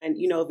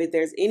if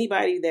there's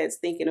anybody that's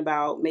thinking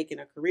about making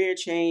a career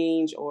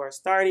change or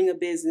starting a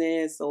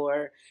business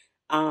or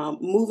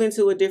moving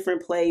to a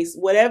different place,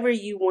 whatever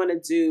you want to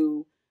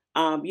do,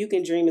 you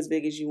can dream as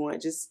big as you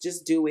want.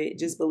 Just do it.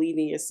 Just believe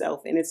in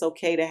yourself. And it's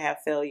okay to have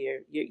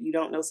failure. You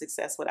don't know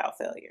success without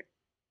failure.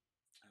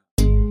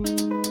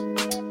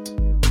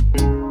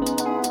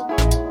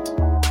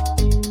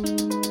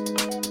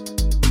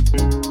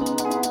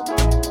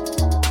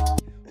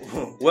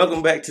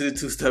 Welcome back to the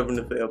Too Stubborn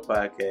to Fail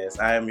podcast.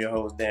 I am your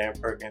host, Darren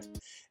Perkins,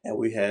 and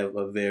we have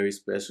a very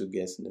special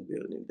guest in the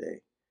building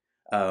today.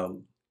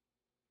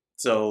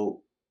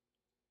 So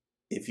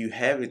if you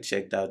haven't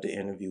checked out the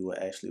interview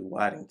with Ashley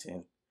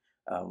Waddington,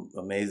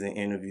 amazing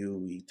interview.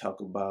 We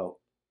talk about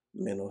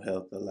mental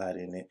health a lot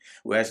in it.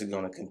 We're actually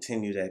going to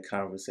continue that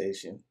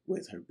conversation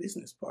with her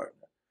business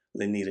partner,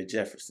 Lanita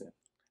Jefferson.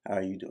 How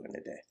are you doing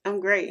today? I'm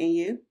great. And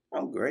you?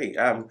 I'm great.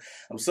 I'm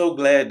so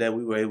glad that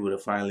we were able to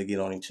finally get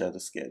on each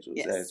other's schedules.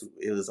 Yes.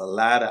 It was a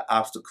lot of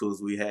obstacles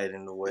we had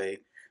in the way.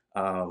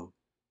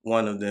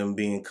 One of them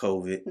being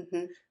COVID.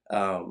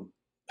 Mm-hmm.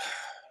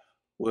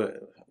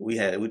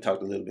 We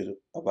talked a little bit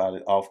about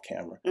it off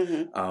camera.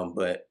 Mm-hmm.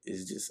 But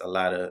it's just a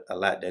lot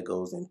that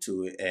goes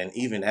into it. And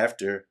even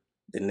after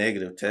the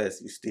negative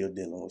test, you're still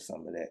dealing with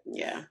some of that.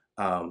 Yeah.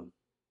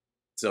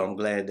 So I'm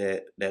glad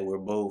that we're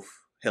both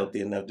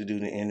healthy enough to do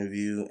the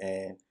interview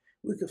and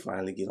we could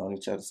finally get on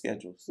each other's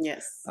schedules.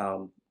 Yes.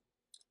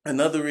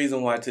 Another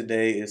reason why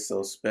today is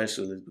so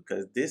special is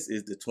because this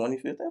is the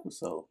 25th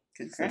episode.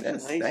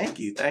 Congratulations. So thank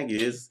you.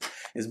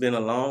 It's been a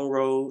long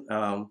road.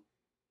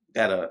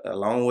 Got a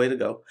long way to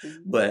go,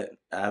 but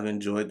I've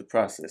enjoyed the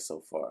process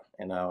so far,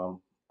 and I'm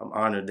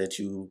honored that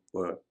you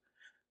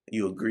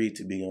agreed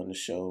to be on the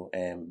show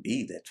and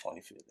be that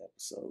 25th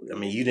episode. I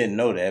mean, you didn't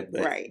know that,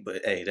 but right.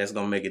 But hey, that's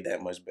gonna make it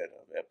that much better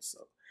of an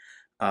episode.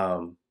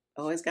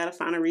 Always gotta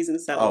find a reason to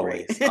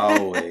celebrate.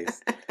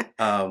 Always.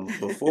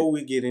 Before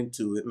we get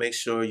into it, make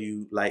sure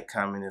you like,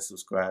 comment, and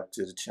subscribe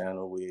to the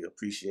channel. We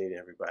appreciate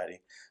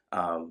everybody.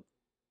 And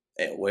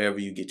wherever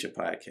you get your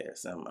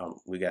podcasts,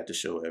 we got the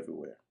show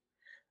everywhere.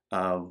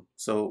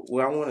 So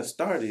where I want to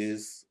start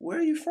is, where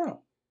are you from?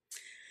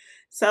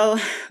 So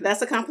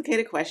that's a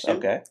complicated question.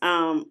 Okay.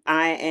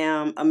 I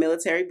am a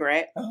military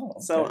brat. Oh, okay.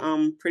 So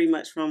I'm pretty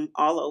much from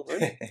all over.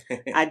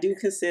 I do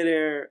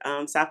consider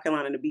South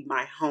Carolina to be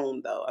my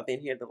home, though. I've been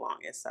here the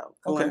longest, so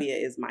Columbia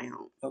is my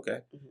home.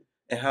 Okay. Mm-hmm.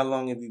 And how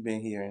long have you been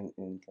here in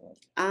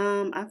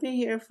Columbia? I've been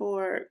here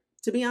for,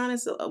 to be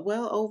honest,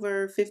 well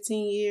over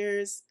 15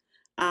 years.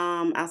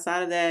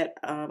 Outside of that,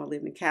 I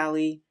live in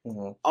Cali.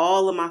 Mm-hmm.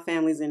 All of my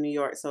family's in New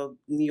York, so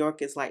New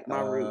York is like my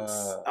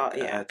roots.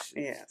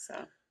 Yeah.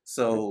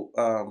 So,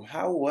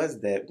 how was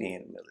that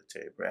being a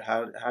military brat?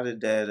 How did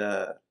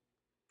that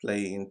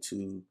play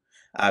into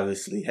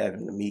obviously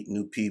having to meet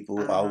new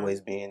people,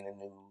 always being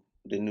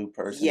the new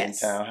person in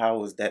town? How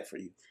was that for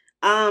you?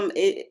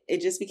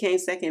 It just became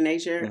second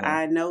nature. Mm-hmm.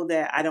 I know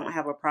that I don't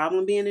have a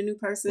problem being a new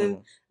person.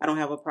 Mm-hmm. I don't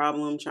have a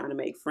problem trying to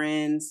make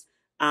friends.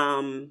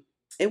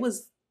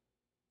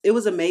 It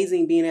was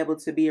amazing being able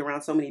to be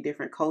around so many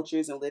different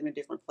cultures and live in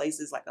different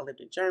places. Like I lived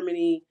in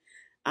Germany.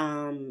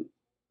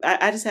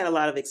 I just had a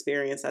lot of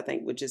experience, I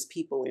think, with just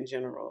people in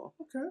general.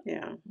 Okay.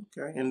 Yeah.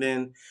 Okay. And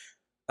then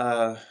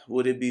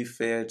would it be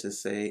fair to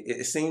say,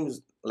 it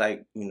seems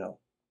like,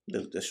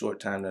 the short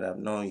time that I've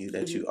known you,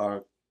 that you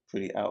are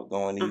pretty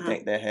outgoing. Do you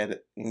think that had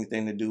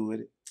anything to do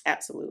with it?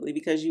 Absolutely,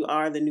 because you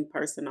are the new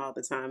person all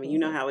the time, and you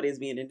know how it is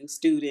being a new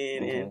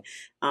student,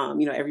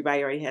 and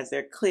everybody already has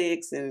their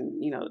cliques,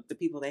 and the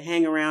people they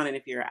hang around, and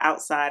if you're an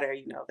outsider,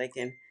 they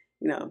can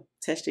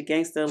test your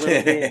gangster a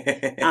little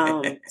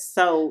bit.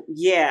 So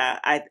yeah,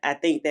 I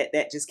think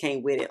that just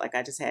came with it. Like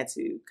I just had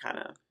to kind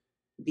of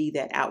be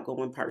that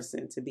outgoing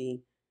person to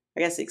be,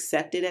 I guess,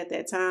 accepted at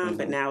that time.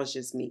 But now it's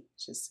just me,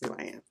 it's just who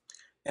I am.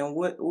 And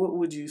what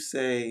would you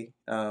say?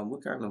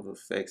 What kind of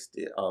effects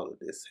did all of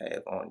this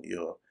have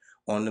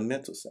on the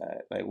mental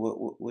side? Like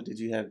what did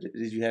you have?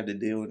 Did you have to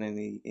deal with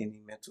any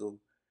mental?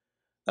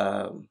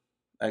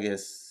 I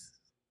guess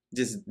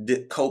just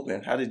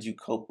coping. How did you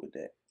cope with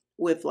that?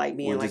 With like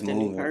being like the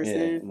new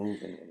person. Yeah,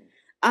 moving.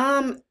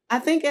 I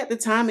think at the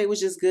time it was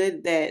just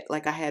good that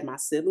like I had my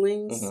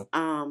siblings.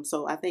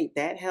 So I think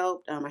that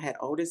helped. I had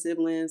older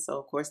siblings, so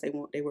of course they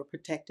were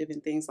protective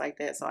and things like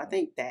that. So I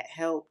think that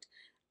helped.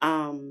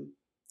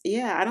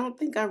 Yeah, I don't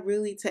think I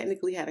really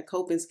technically had a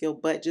coping skill,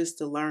 but just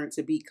to learn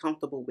to be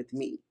comfortable with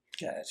me.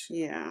 Gotcha.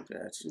 Yeah.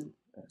 Gotcha.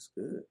 That's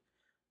good.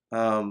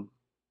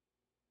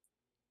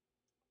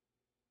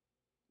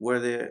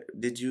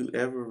 Did you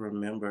ever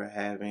remember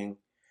having,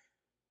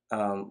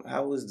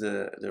 how was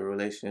the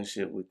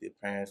relationship with your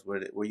parents?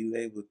 Were you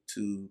able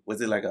to, was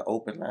it like an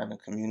open line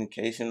of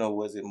communication, or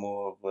was it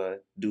more of a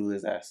do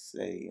as I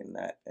say and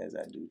not as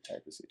I do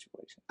type of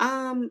situation?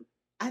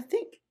 I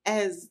think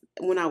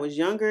when I was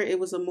younger, it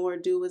was a more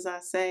do as I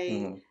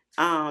say.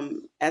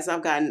 As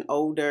I've gotten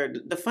older,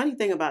 the funny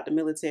thing about the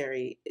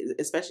military,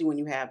 especially when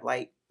you have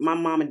like my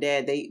mom and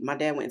dad, my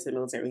dad went into the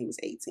military when he was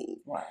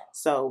 18. Wow.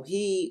 So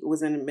he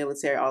was in the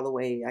military all the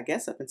way, I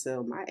guess, up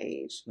until my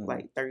age,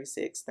 like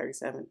 36,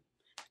 37.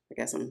 I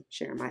guess I'm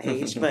sharing my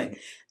age, but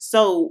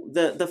so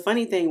the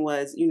funny thing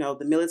was,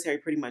 the military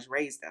pretty much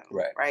raised them,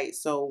 right?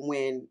 So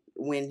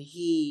when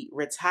he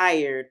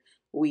retired,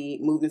 we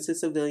moved into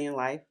civilian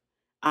life.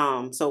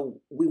 So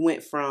we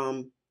went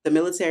from the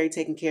military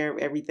taking care of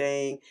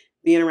everything,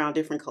 being around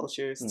different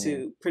cultures,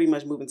 to pretty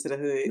much moving to the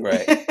hood.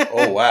 Right.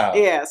 Oh wow.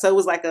 Yeah. So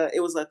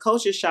it was a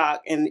culture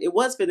shock, and it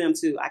was for them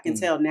too. I can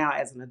tell now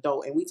as an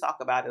adult, and we talk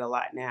about it a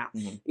lot now.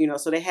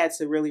 So they had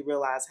to really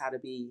realize how to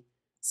be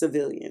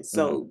civilians.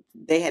 So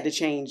they had to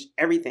change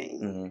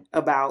everything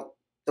about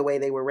the way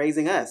they were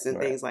raising us and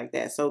things like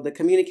that. So the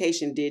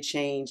communication did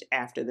change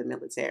after the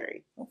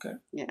military. Okay.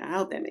 Yeah, I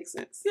hope that makes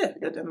sense. Yeah,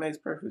 that makes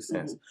perfect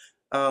sense.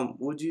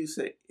 Would you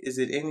say, is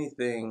it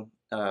anything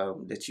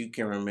that you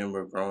can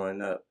remember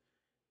growing up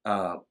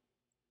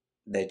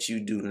that you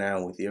do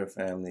now with your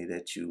family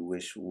that you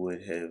wish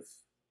would have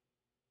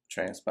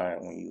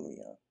transpired when you were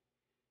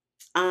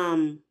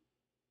young?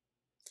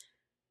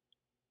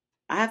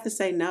 I have to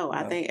say no.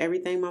 I think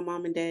everything my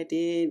mom and dad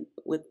did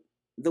with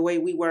the way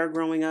we were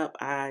growing up,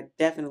 I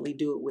definitely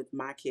do it with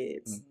my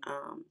kids.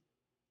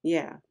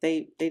 Yeah,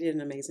 they did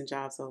an amazing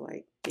job. So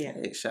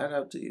Hey, shout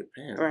out to your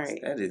parents.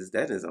 Right.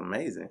 That is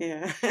amazing.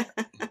 Yeah.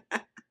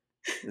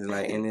 It's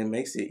and it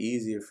makes it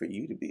easier for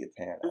you to be a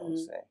parent, I would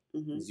say.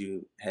 Because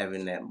you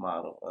having that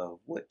model of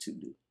what to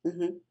do.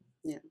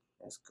 Yeah.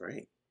 That's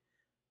great.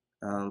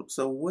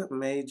 So what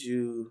made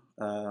you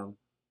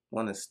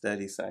want to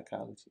study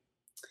psychology?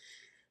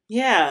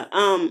 Yeah.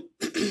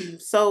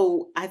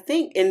 So I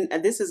think, and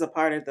this is a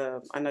part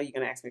of I know you're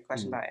going to ask me a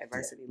question about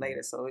adversity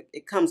later. So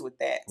it comes with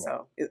that. Right.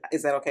 So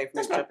is that okay for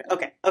me to jump in?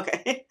 Okay.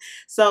 Okay.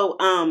 So,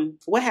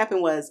 what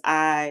happened was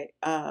I,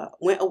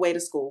 went away to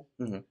school.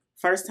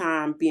 First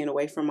time being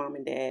away from mom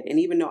and dad. And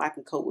even though I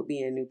can cope with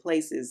being in new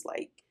places,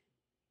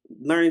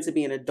 learning to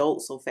be an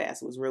adult so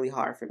fast was really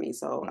hard for me.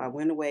 So I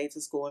went away to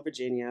school in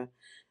Virginia,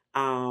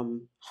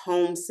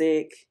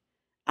 homesick,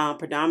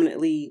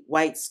 predominantly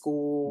white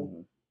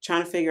school,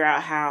 trying to figure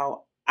out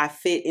how I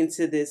fit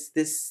into this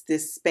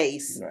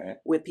space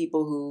with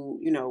people who,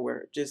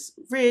 were just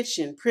rich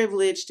and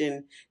privileged.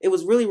 And it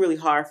was really, really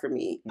hard for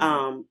me.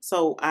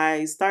 So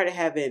I started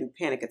having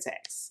panic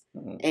attacks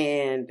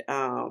and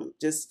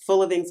just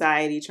full of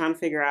anxiety, trying to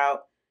figure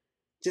out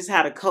just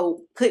how to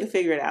cope. Couldn't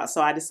figure it out.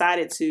 So I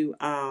decided to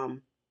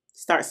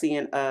start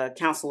seeing a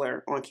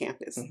counselor on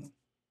campus.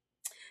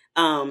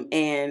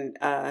 And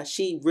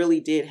she really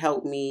did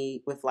help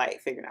me with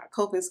figuring out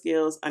coping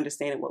skills,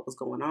 understanding what was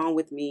going on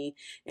with me.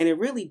 And it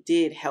really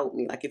did help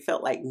me. It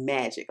felt like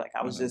magic.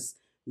 I was just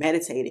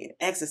meditating and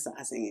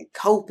exercising and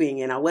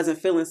coping, and I wasn't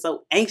feeling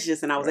so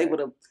anxious, and I was able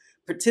to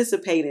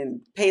participate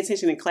and pay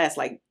attention in class.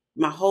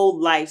 My whole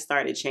life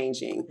started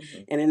changing.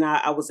 And then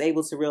I was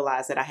able to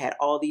realize that I had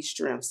all these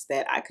strengths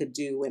that I could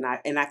do.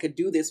 And I could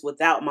do this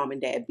without mom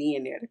and dad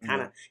being there to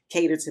kind of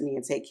cater to me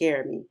and take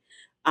care of me.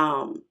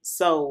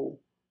 So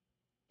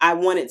I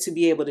wanted to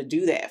be able to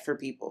do that for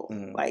people,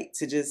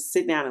 to just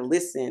sit down and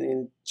listen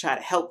and try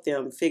to help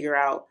them figure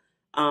out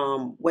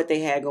what they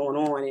had going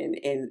on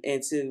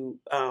and to,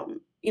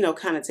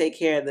 kind of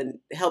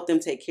help them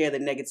take care of the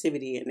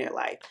negativity in their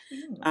life.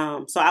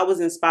 So I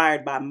was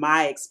inspired by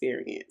my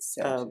experience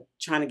of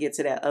trying to get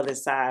to that other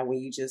side when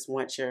you just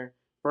want your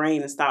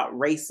brain to stop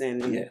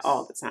racing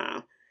all the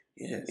time.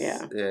 Yes.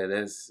 Yeah.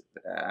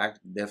 I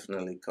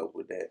definitely cope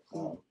with that.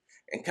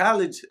 And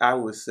college, I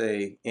would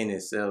say in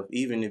itself,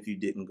 even if you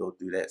didn't go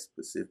through that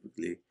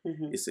specifically,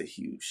 it's a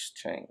huge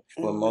change.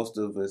 For most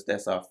of us,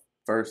 that's our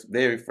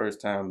very first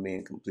time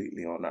being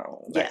completely on our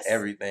own.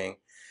 Everything,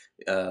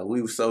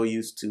 we were so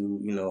used to,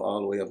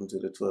 all the way up into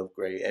the 12th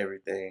grade,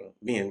 everything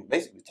being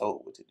basically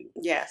told what to do.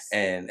 Yes.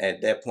 And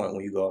at that point,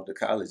 when you go off to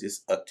college,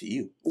 it's up to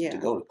you to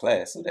go to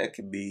class. So that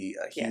could be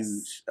a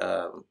huge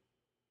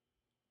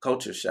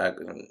culture shock,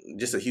 and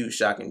just a huge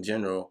shock in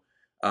general,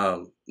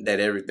 that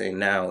everything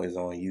now is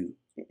on you.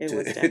 It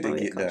was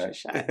definitely a culture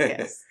shock.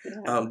 Yes.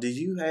 Yeah. Do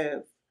you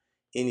have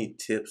any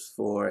tips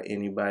for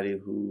anybody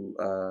who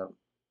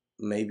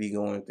may be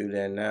going through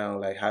that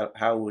now?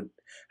 How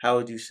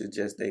would you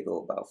suggest they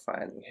go about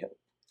finding help?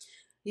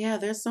 Yeah,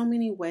 there's so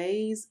many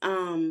ways.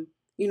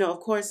 Of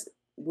course,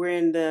 we're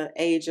in the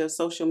age of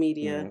social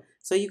media,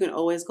 so you can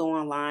always go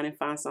online and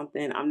find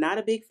something. I'm not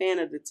a big fan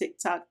of the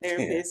TikTok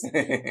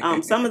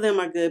therapists. Some of them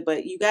are good,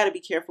 but you got to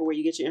be careful where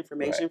you get your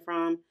information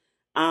from.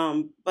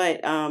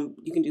 But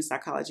you can do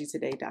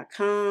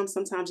psychologytoday.com.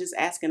 Sometimes just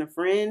asking a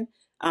friend.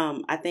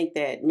 I think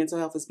that mental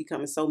health is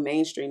becoming so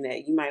mainstream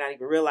that you might not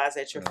even realize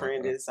that your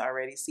friend is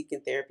already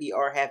seeking therapy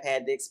or have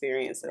had the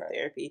experience of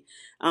therapy.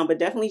 But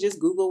definitely just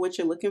Google what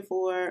you're looking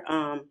for.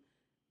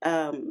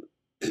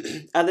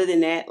 Other than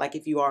that,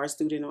 if you are a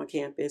student on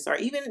campus or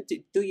even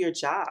through your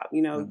job,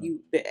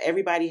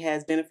 everybody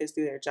has benefits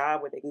through their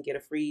job where they can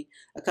get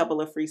a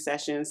couple of free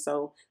sessions.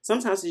 So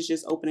sometimes it's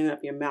just opening up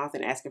your mouth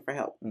and asking for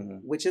help,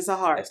 which is a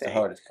hard thing. That's the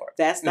hardest part.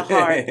 That's the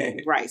hard thing,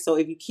 right? So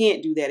if you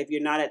can't do that, if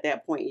you're not at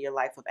that point in your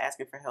life of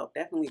asking for help,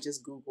 definitely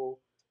just Google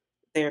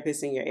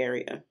therapists in your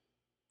area.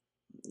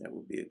 That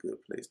would be a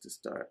good place to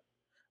start.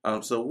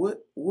 So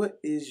what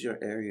is your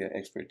area of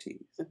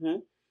expertise?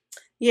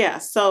 Yeah.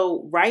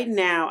 So right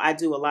now I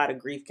do a lot of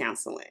grief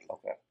counseling.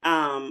 Okay.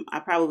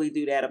 I probably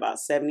do that about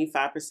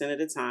 75% of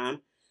the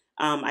time.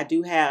 I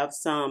do have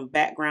some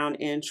background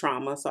in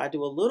trauma, so I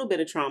do a little bit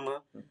of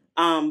trauma.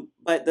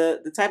 But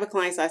the type of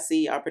clients I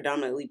see are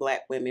predominantly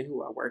Black women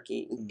who are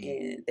working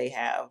and they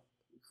have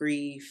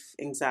grief,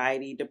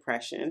 anxiety,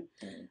 depression.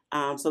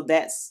 So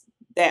that's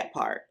that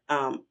part.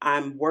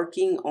 I'm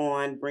working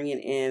on bringing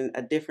in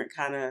a different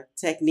kind of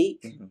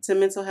technique to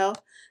mental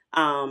health.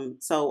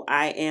 So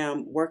I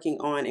am working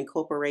on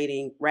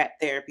incorporating rap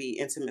therapy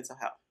into mental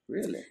health.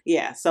 Really?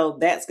 Yeah. So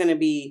that's going to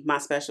be my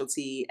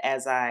specialty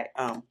as I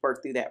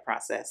work through that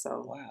process.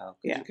 So wow.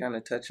 Could you kind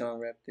of touch on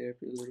rap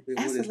therapy a little bit?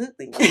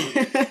 Absolutely.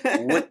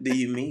 What do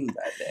you mean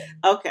by that?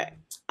 Okay.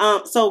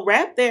 So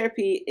rap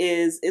therapy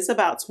it's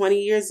about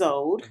 20 years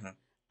old.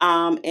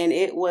 And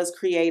it was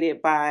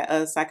created by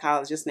a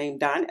psychologist named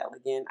Don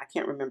Elligan. I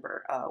can't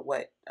remember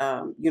what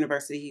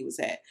university he was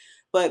at.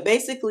 But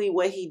basically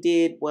what he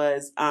did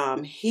was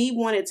he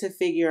wanted to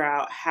figure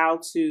out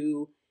how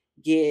to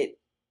get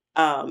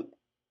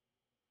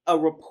a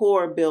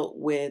rapport built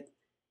with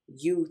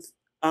youth,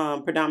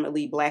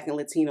 predominantly Black and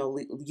Latino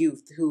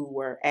youth who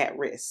were at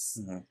risk.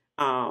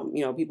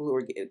 People who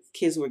were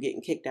kids who were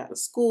getting kicked out of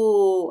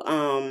school,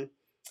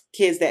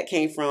 kids that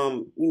came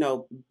from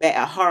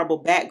horrible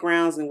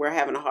backgrounds and were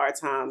having a hard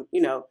time,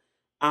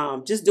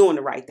 just doing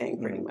the right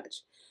thing, pretty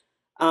much.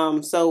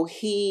 So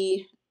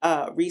he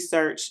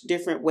researched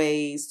different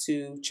ways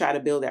to try to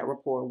build that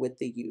rapport with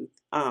the youth.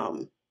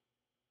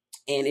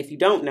 And if you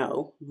don't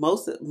know,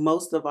 most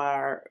of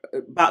our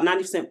about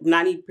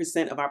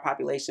 90% of our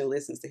population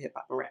listens to hip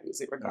hop and rap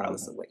music,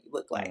 regardless of what you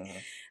look like.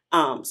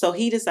 So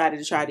he decided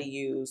to try to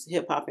use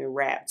hip hop and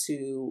rap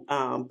to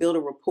build a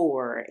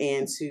rapport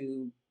and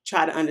to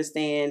try to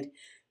understand,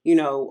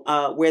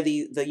 where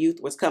the youth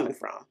was coming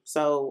from.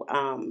 So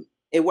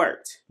it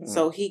worked.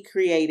 So he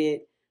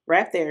created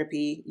rap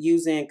therapy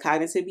using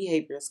cognitive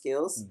behavioral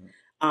skills.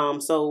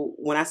 So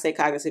when I say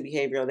cognitive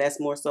behavioral, that's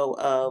more so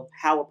of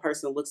how a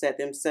person looks at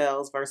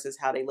themselves versus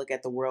how they look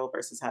at the world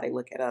versus how they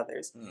look at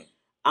others.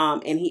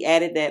 And he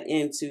added that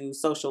into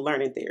social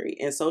learning theory.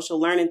 And social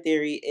learning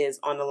theory is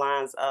on the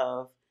lines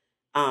of,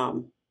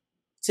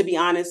 to be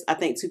honest, I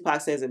think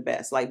Tupac says it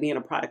best, like being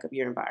a product of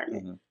your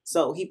environment.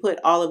 So he put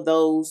all of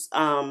those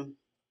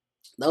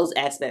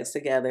aspects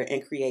together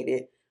and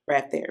created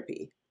rap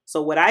therapy.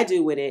 So what I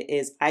do with it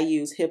is I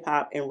use hip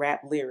hop and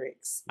rap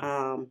lyrics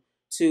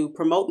to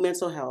promote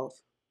mental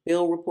health,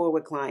 build rapport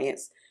with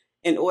clients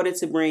in order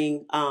to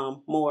bring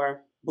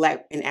more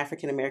Black and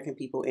African American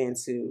people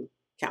into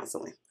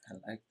counseling. I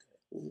like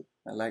that.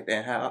 I like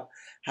that.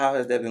 How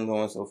has that been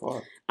going so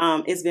far?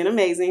 It's been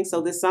amazing.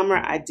 So this summer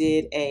I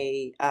did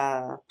a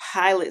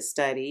pilot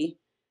study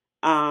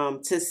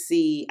to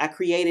see. I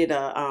created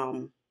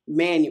a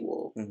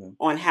manual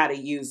on how to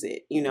use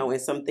it,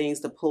 and some things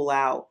to pull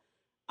out.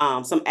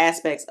 Some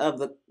aspects of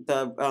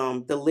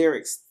the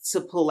lyrics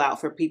to pull out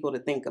for people to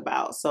think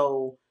about.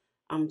 So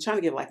I'm trying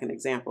to give like an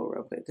example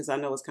real quick because I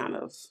know it's kind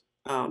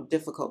of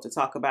difficult to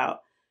talk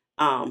about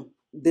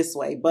this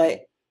way.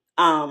 But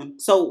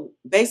so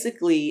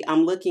basically,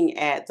 I'm looking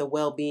at the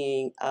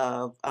well-being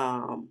of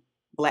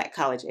Black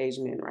college age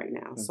men right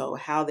now. So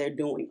how they're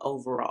doing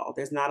overall.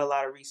 There's not a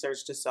lot of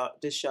research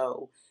to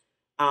show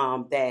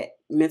that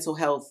mental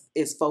health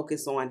is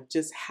focused on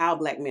just how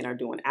Black men are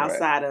doing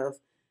outside of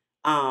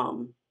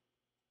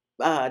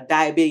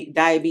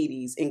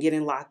diabetes and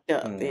getting locked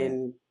up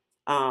and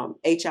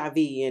HIV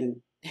and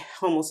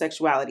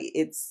homosexuality.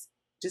 It's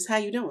just how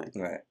you doing.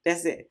 Right.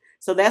 That's it.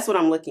 So that's what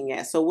I'm looking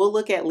at. So we'll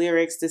look at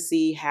lyrics to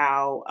see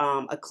how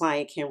a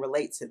client can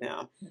relate to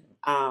them.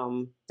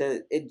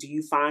 Do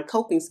you find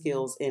coping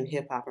skills in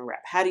hip hop and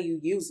rap? How do you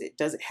use it?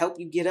 Does it help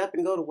you get up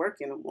and go to work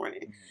in the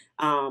morning?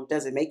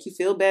 Does it make you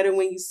feel better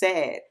when you're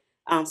sad?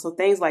 So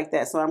things like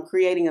that. So I'm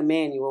creating a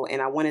manual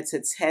and I wanted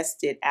to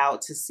test it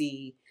out to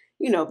see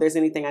if there's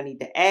anything I need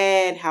to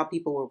add, how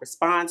people will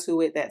respond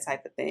to it, that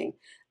type of thing.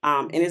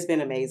 And it's been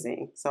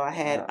amazing. So I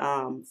had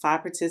 5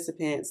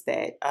 participants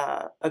that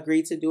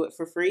agreed to do it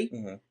for free.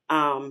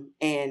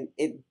 And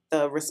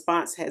the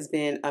response has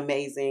been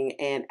amazing.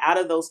 And out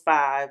of those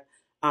 5,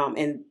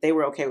 and they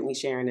were okay with me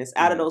sharing this,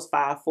 out of those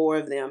 5, 4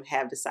 of them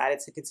have decided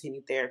to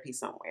continue therapy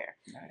somewhere.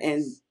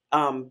 Nice.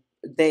 And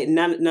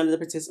none of the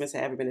participants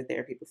have ever been to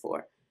therapy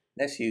before.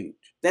 That's huge.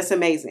 That's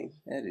amazing.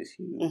 That is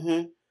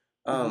huge.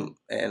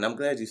 And I'm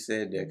glad you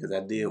said that because I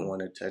did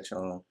want to touch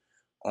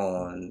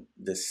on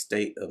the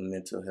state of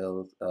mental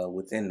health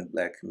within the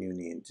Black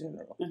community in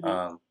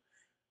general.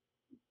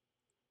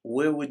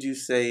 Where would you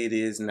say it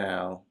is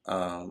now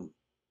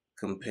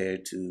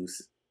compared to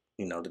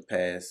the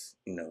past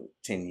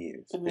 10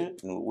 years?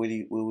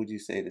 Where would you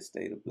say the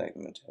state of Black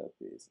mental health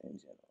is in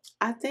general?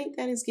 I think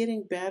that it's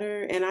getting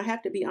better, and I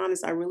have to be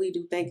honest, I really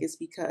do think it's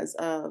because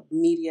of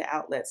media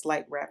outlets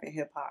like rap and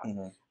hip hop.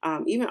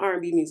 Even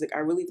R&B music, I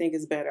really think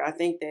is better. I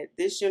think that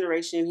this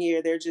generation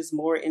here, they're just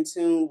more in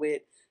tune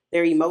with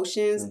their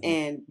emotions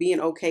and being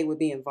okay with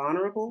being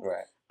vulnerable.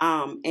 Right.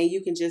 And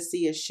you can just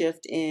see a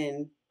shift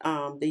in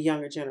the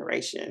younger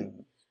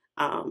generation.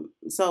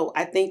 So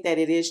I think that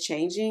it is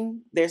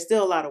changing. There's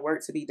still a lot of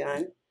work to be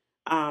done.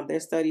 Their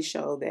studies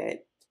show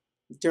that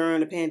during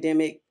the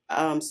pandemic,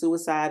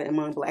 suicide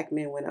among Black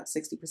men went up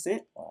 60%.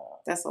 Wow.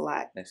 That's a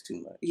lot. That's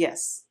too much.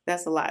 Yes,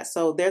 that's a lot.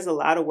 So there's a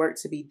lot of work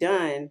to be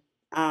done.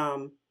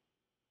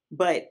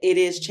 But it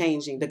is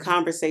changing. The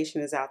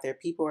conversation is out there.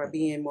 People are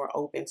being more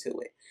open to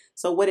it.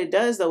 So what it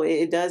does, though,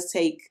 it does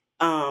take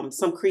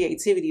some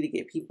creativity to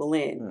get people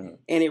in,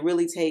 and it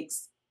really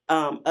takes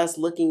us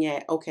looking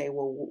at, okay,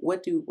 well,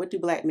 what do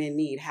Black men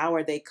need? How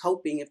are they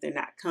coping if they're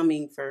not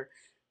coming for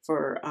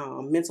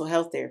mental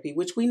health therapy?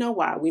 Which we know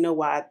why. We know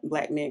why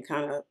Black men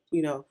kind of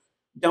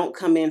don't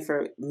come in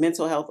for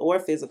mental health or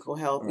physical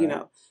health.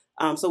 Right.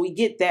 So we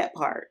get that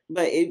part,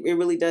 but it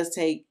really does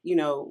take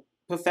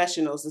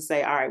professionals to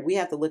say, all right, we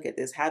have to look at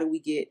this. How do we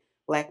get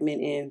Black men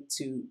in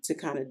to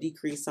kind of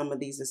decrease some of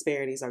these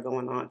disparities that are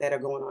going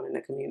on in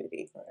the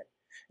community? Right.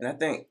 And I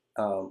think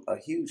a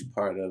huge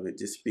part of it,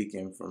 just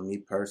speaking from me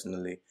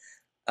personally,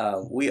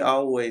 we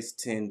always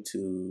tend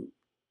to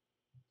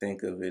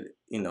think of it,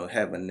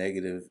 have a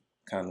negative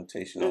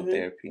connotation on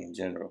therapy in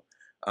general.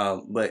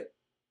 But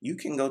you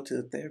can go to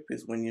a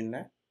therapist when you're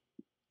not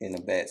in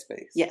a bad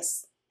space.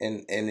 Yes.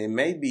 And it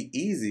may be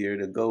easier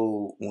to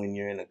go when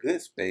you're in a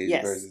good space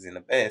versus in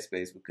a bad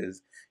space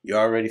because you're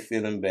already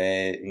feeling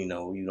bad. You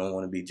don't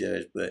want to be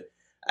judged. But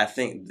I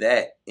think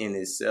that in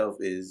itself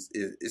is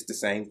the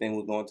same thing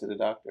with going to the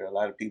doctor. A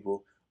lot of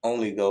people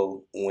only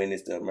go when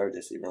it's the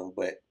emergency room,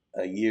 but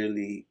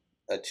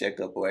a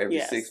checkup or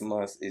every 6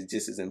 months is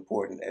just as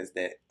important as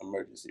that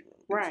emergency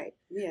room. Right.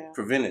 Yeah.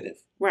 Preventative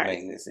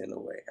maintenance in a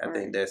way. I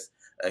think that's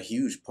a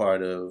huge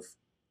part of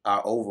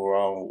our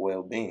overall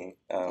well-being.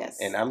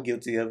 And I'm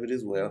guilty of it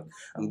as well.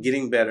 I'm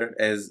getting better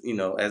as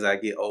I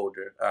get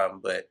older.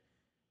 But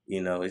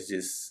it's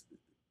just,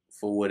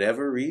 for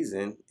whatever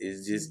reason,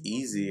 it's just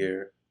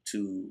easier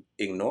to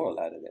ignore a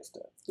lot of that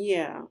stuff.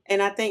 Yeah.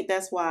 And I think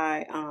that's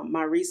why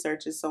my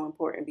research is so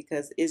important,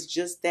 because it's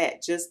just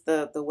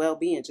the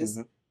well-being. Just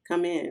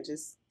come in,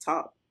 just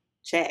talk,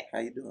 chat. How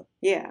you doing?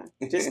 Yeah.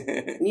 Just,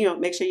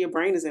 make sure your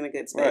brain is in a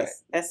good space. Right.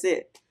 That's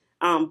it.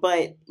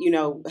 But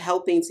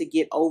helping to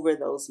get over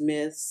those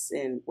myths,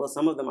 and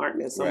some of them aren't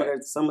myths.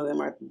 Some of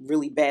them are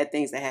really bad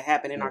things that have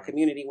happened in our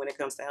community when it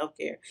comes to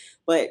healthcare.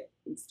 But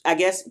I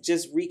guess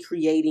just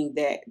recreating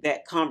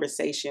that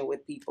conversation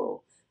with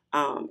people,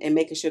 and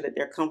making sure that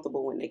they're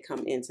comfortable when they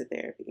come into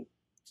therapy.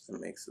 That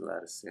makes a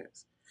lot of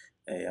sense.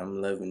 Hey,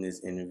 I'm loving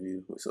this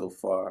interview so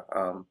far.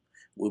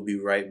 We'll be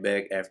right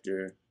back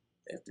after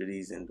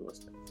these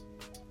endorsements.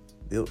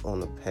 Built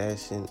on a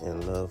passion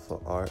and love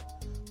for art,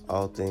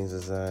 All Things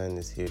Design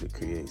is here to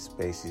create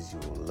spaces you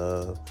will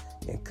love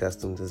and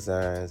custom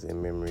designs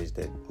and memories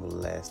that will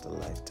last a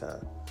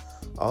lifetime.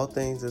 All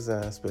Things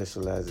Design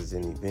specializes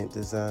in event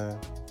design,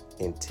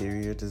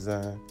 interior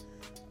design,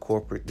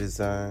 corporate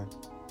design,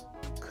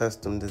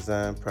 custom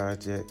design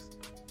projects,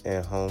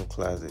 and home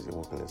closet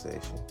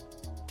organization.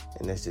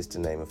 And that's just to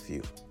name a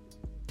few.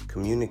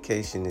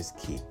 Communication is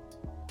key.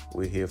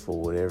 We're here for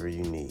whatever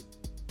you need.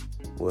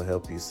 We'll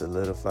help you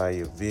solidify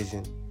your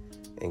vision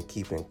and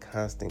keep in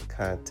constant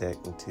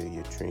contact until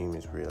your dream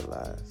is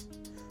realized.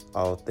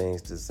 All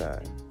Things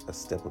Design, a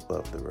step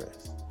above the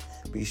rest.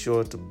 Be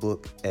sure to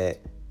book at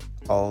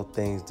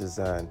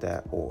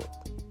allthingsdesign.org.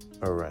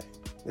 All right,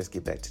 let's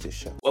get back to the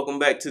show. Welcome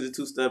back to the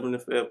Too Stubborn to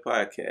Fail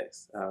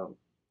podcast.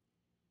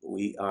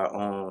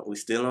 We're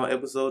still on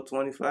episode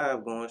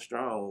 25, going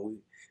strong. We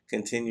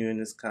continuing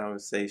this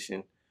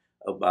conversation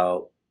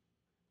about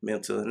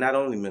not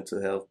only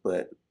mental health,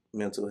 but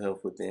mental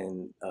health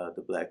within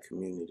the Black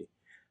community.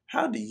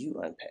 How do you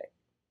unpack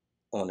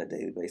on a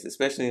daily basis,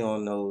 especially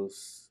on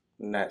those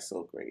not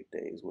so great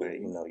days where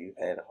you've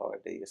had a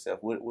hard day yourself?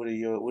 What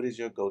is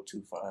your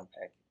go-to for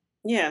unpacking?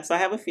 Yeah, so I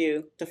have a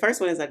few. The first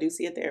one is I do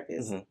see a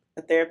therapist.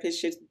 A therapist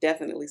should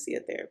definitely see a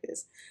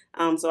therapist.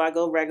 So I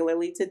go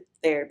regularly to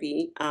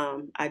therapy.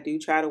 I do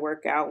try to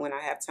work out when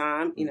I have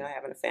time.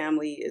 Having a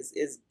family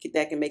is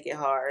that can make it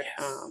hard.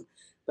 Yes.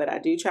 But I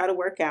do try to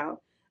work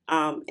out.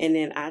 And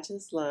then I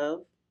just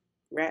love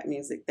rap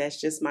music. That's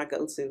just my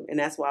go-to, and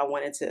that's why I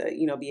wanted to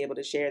be able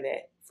to share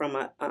that from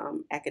a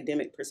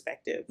academic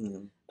perspective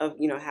of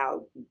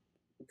how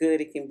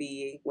good it can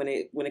be when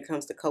it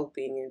comes to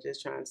coping and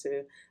just trying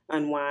to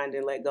unwind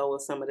and let go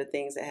of some of the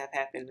things that have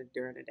happened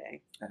during the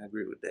day. I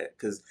agree with that,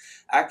 because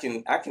I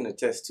can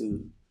attest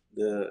to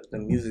the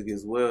music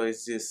as well.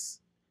 It's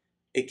just,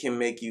 it can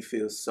make you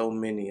feel so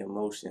many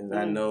emotions.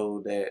 I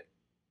know that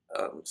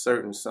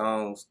certain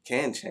songs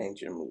can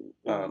change your mood.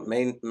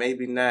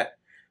 Maybe not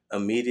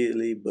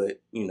immediately,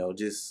 but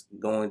just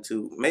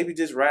maybe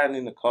just riding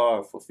in the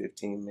car for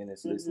 15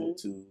 minutes listening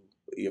to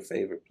your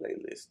favorite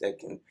playlist, that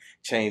can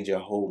change your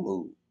whole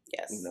mood.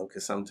 Yes.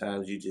 Because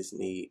sometimes you just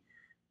need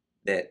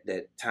that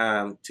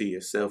time to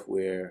yourself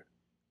where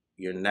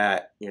you're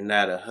not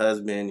a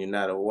husband, you're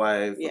not a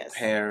wife, a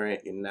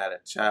parent, you're not a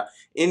child.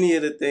 Any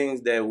of the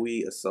things that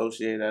we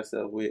associate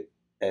ourselves with,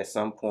 at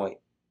some point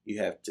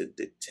you have to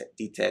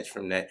detach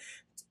from that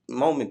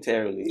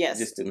momentarily,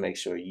 just to make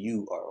sure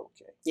you are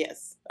okay.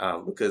 Yes.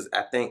 Because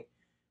I think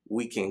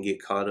we can get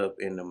caught up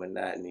in the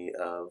monotony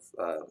of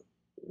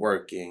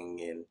working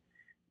and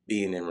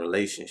being in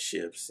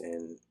relationships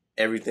and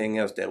everything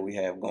else that we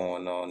have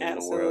going on in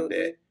the world,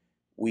 that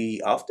we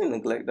often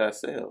neglect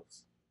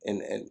ourselves.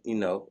 And you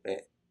know,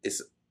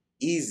 it's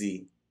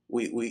easy.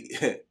 We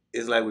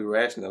it's like we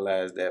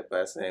rationalize that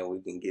by saying we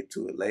can get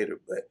to it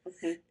later, but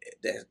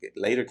that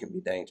later can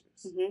be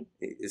dangerous.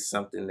 It's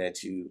something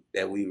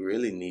that we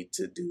really need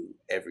to do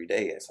every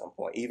day at some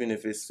point, even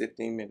if it's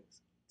 15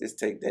 minutes. Just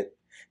take that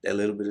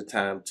little bit of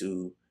time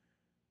to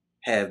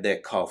have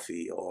that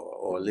coffee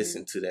or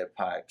listen to that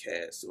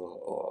podcast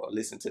or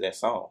listen to that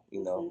song.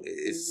 You know,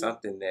 it's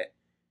something that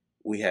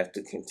we have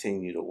to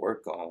continue to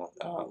work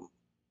on.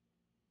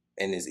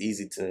 And it's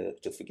easy to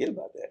forget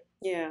about that.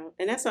 Yeah.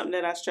 And that's something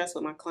that I stress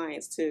with my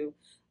clients too.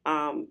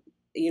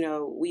 You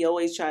know, we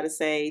always try to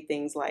say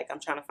things like, I'm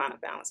trying to find a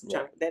balance.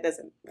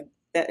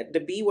 That the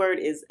B word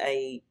is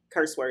a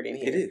curse word in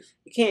here. It is.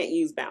 You can't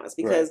use balance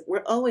because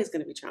we're always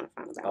going to be trying to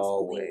find a balance.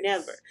 Always. We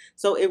never.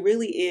 So it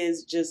really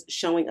is just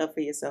showing up for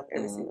yourself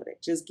every single day.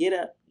 Just get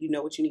up. You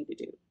know what you need to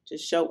do.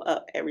 Just show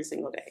up every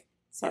single day.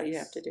 That's all you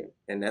have to do.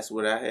 And that's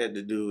what I had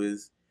to do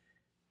is,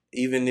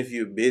 even if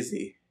you're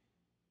busy,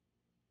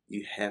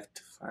 you have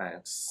to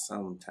find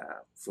some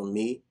time. For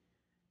me,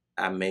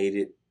 I made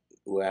it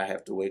where I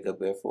have to wake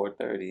up at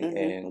 4:30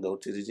 and go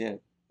to the gym.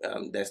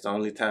 That's the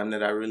only time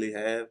that I really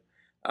have.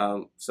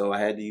 So I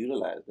had to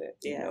utilize that,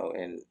 you know,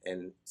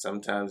 and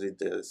sometimes it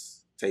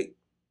does take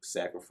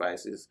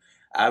sacrifices.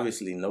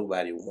 Obviously,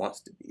 nobody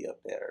wants to be up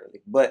that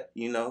early, but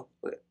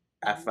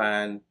I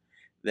find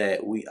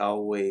that we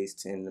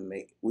always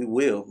we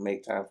will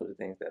make time for the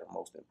things that are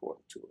most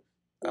important to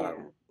us.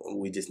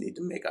 We just need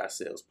to make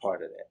ourselves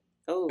part of that.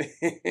 Oh,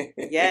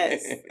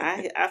 yes.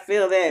 I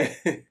feel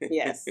that.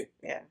 Yes.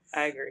 Yeah,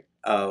 I agree.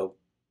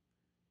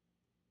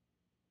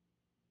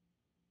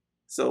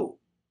 So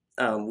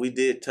we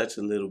did touch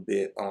a little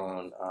bit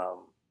on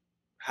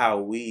how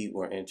we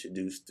were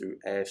introduced through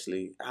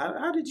Ashley.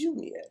 How did you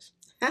meet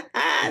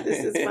Ashley?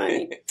 This is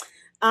funny.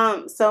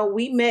 So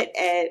we met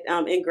at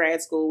in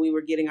grad school. We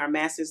were getting our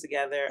masters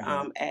together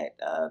at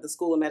the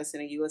School of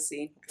Medicine at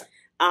USC.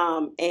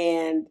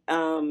 And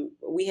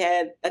we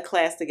had a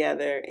class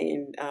together,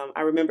 and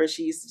I remember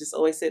she used to just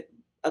always sit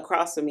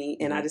across from me,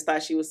 and I just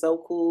thought she was so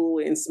cool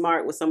and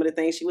smart with some of the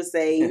things she would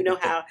say. You know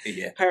how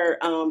her,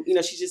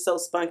 she's just so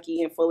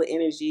spunky and full of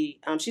energy.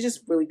 She's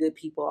just really good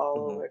people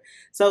all over.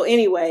 So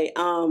anyway,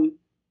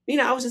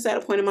 I was just at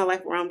a point in my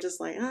life where I'm just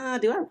like,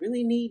 do I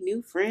really need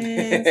new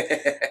friends?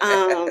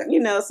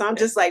 So I'm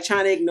just like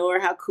trying to ignore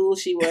how cool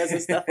she was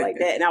and stuff like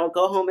that. And I would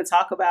go home and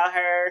talk about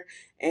her.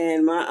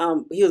 And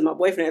he was my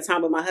boyfriend at the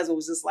time, but my husband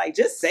was just like,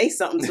 just say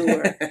something to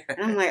her.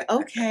 And I'm like,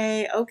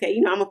 okay.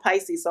 I'm a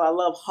Pisces, so I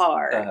love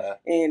hard.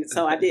 And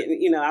so I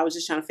didn't, I was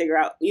just trying to figure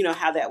out,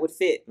 how that would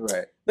fit.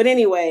 Right. But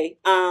anyway,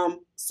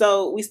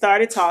 so we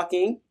started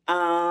talking,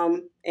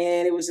 and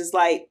it was just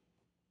like,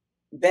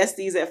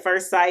 besties at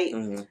first sight.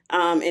 And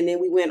then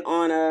we went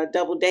on a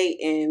double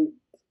date and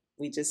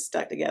we just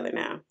stuck together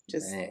now.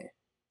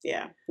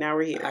 Now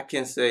we're here. I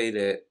can say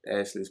that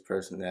Ashley's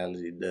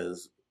personality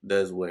does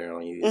wear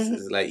on you.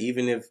 It's like,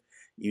 even if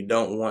you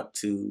don't want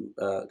to,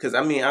 because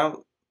I'm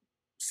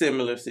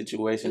similar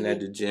situation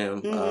at the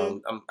gym.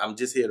 I'm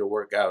just here to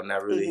work out,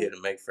 not really here to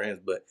make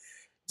friends, but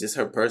just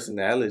her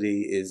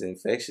personality is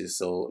infectious.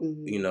 So,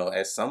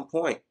 at some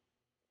point,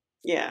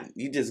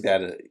 you just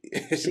gotta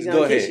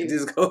go ahead.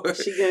 Just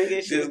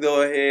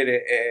go ahead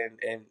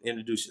and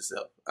introduce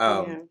yourself.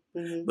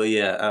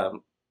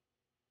 But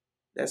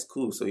that's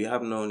cool. So you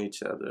have known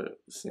each other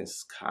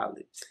since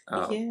college.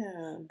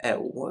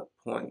 At what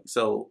point?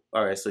 So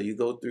all right. So you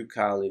go through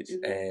college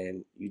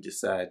and you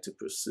decide to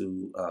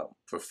pursue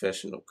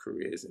professional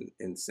careers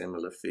in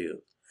similar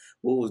fields.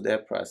 What was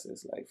that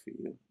process like for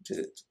you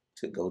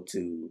to go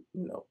to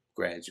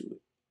graduate?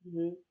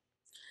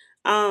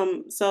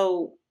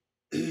 So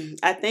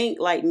I think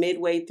like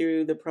midway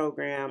through the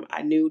program,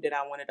 I knew that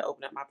I wanted to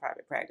open up my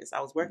private practice. I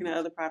was working at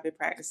other private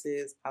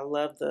practices. I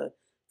love the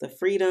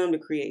freedom, the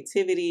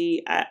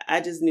creativity.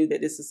 I just knew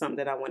that this is something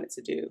that I wanted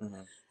to do.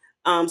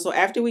 So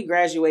after we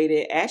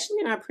graduated, Ashley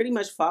and I pretty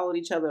much followed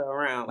each other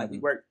around. Like we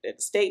worked at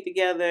the state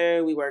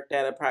together. We worked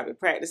at a private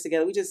practice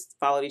together. We just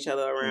followed each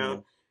other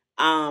around.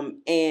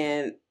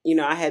 And,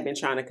 I had been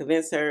trying to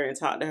convince her and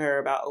talk to her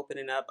about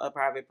opening up a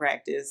private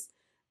practice.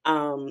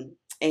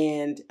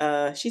 And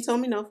she told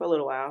me no for a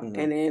little while.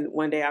 And then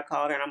one day I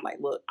called her and I'm like,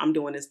 look, I'm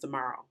doing this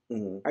tomorrow.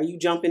 Are you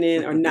jumping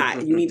in or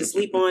not? You need to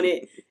sleep on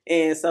it.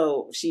 And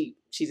so she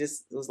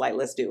just was like,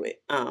 let's do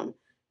it.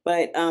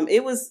 But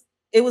it was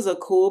a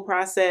cool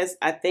process.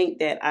 I think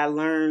that I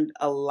learned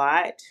a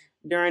lot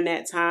during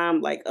that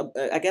time, like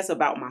I guess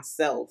about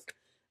myself,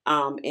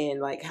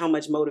 and like how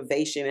much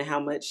motivation and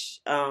how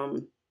much let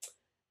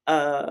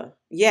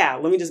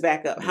me just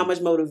back up. How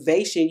much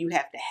motivation you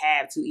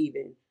have to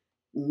even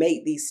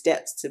make these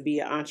steps to be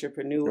an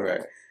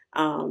entrepreneur,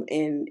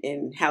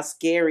 and how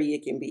scary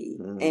it can be.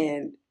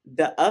 And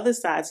the other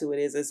side to it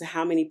is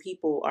how many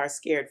people are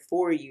scared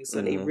for you.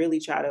 So they really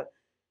try to,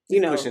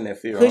 pushing that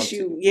fear push onto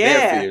you. their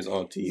Yeah. fears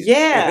onto you.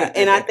 Yeah.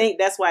 And I think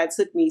that's why it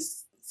took me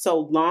so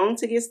long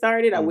to get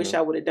started. I wish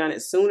I would have done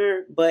it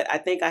sooner, but I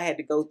think I had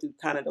to go through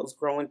kind of those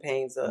growing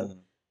pains of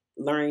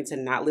learning to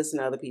not listen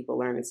to other people,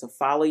 learning to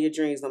follow your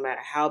dreams no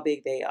matter how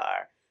big they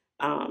are.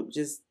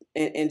 Just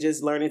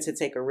learning to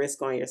take a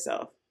risk on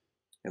yourself.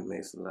 It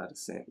makes a lot of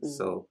sense.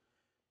 So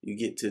you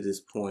get to this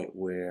point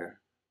where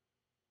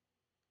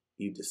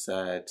you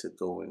decide to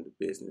go into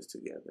business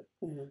together.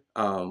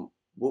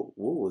 What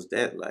was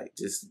that like?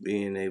 Just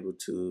being able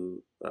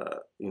to,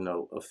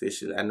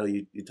 officially, I know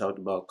you talked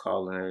about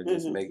calling her,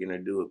 just making her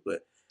do it,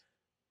 but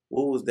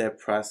what was that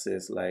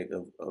process like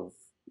of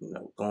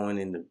going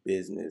into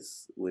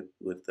business with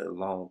a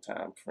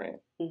longtime friend?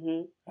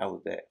 How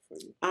was that for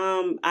you?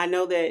 I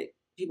know that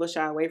people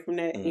shy away from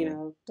that,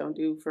 don't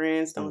do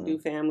friends, don't do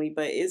family,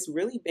 but it's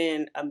really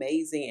been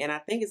amazing. And I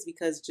think it's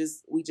because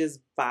we just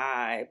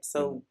vibe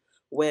so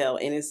well.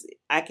 And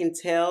I can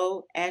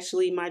tell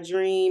Ashley my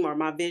dream or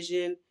my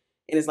vision,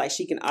 and it's like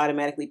she can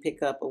automatically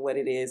pick up on what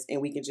it is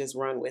and we can just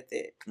run with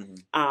it.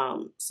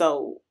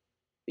 So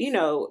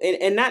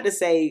and not to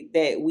say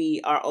that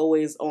we are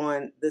always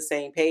on the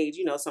same page.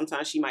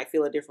 Sometimes she might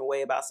feel a different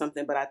way about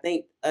something, but I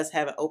think us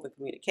having open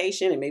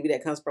communication, and maybe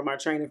that comes from our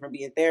training from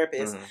being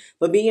therapists,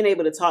 but being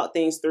able to talk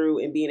things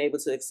through and being able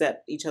to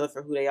accept each other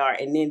for who they are,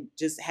 and then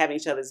just having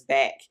each other's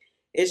back,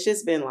 it's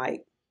just been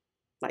like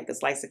a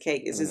slice of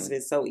cake. It's just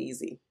been so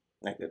easy.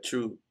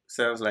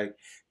 Sounds like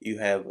you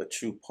have a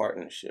true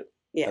partnership.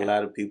 Yeah. A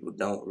lot of people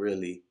don't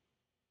really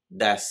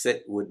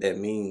dissect what that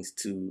means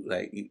to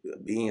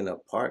being a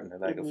partner,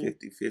 like a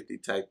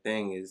 50-50 type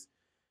thing is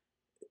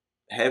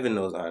having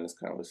those honest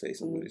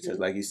conversations with each other.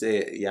 Like you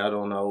said, y'all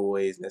don't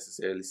always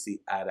necessarily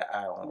see eye to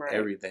eye on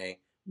everything,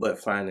 but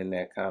finding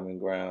that common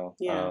ground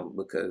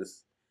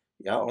because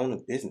y'all own a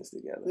business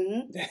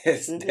together.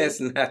 That's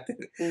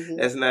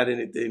not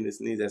anything that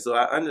sneezes at. So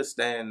I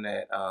understand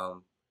that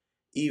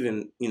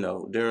even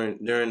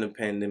during the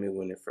pandemic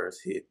when it first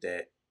hit,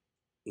 that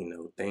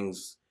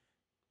things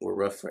were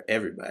rough for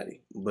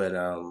everybody, but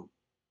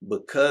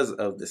because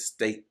of the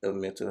state of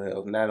mental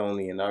health, not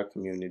only in our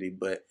community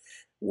but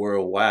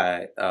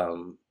worldwide, I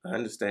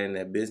understand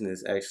that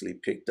business actually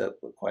picked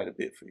up quite a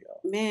bit for y'all.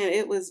 Man,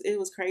 it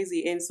was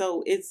crazy, and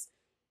so it's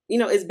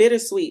it's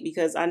bittersweet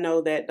because I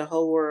know that the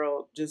whole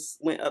world just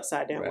went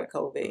upside down with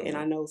COVID, and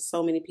I know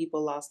so many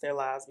people lost their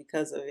lives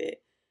because of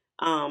it.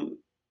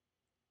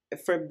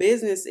 For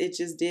business, it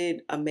just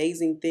did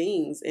amazing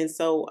things. And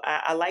so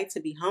I like to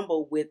be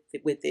humble with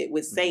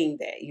saying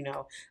that,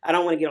 I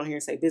don't want to get on here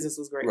and say business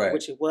was great,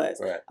 which it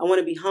was. I want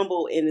to be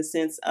humble in the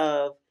sense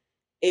of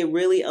it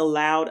really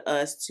allowed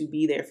us to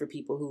be there for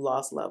people who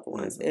lost loved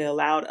ones. It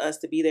allowed us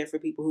to be there for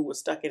people who were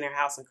stuck in their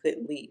house and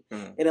couldn't leave.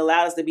 It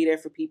allowed us to be there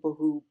for people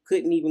who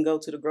couldn't even go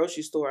to the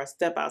grocery store or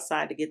step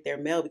outside to get their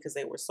mail because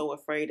they were so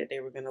afraid that they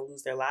were going to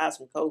lose their lives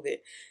from COVID.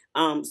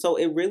 So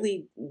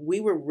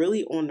we were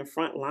really on the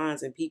front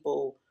lines, and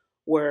people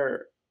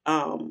were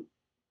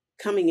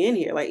coming in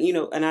here,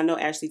 and I know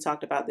Ashley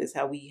talked about this,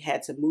 how we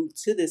had to move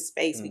to this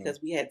space because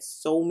we had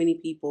so many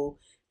people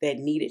that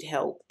needed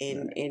help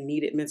and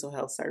needed mental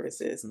health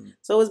services.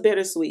 So it was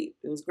bittersweet.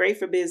 It was great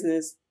for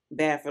business,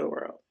 bad for the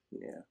world.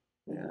 Yeah.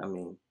 I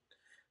mean,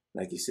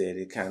 like you said,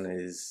 it kind of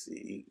is,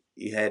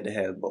 you had to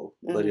have both,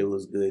 but it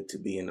was good to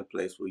be in a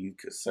place where you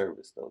could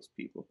service those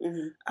people.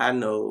 I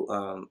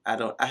know,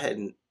 I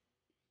hadn't,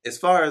 as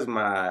far as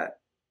my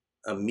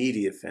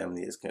immediate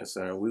family is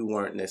concerned, we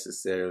weren't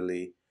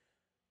necessarily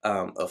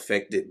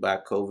affected by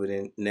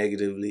COVID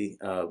negatively.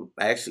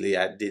 Actually,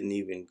 I didn't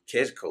even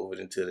catch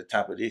COVID until the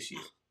top of this year.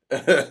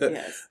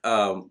 Yes.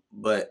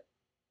 But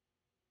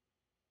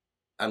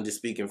I'm just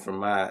speaking from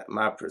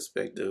my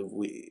perspective.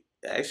 We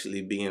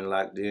actually being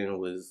locked in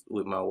was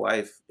with my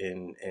wife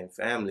and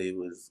family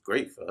was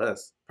great for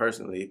us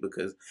personally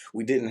because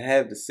we didn't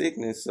have the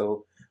sickness,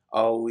 so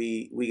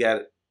we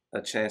got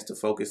a chance to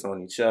focus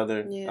on each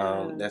other.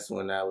 That's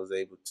when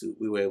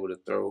we were able to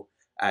throw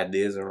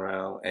ideas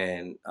around,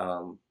 and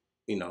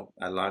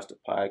I launched a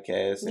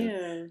podcast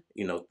and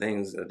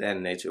things of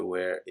that nature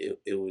where it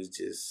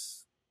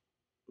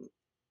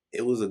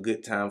was a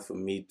good time for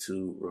me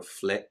to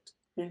reflect.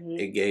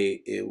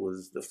 It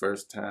was the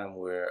first time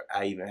where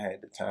I even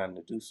had the time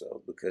to do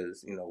so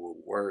because with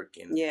work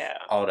and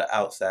all the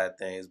outside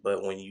things.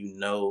 But when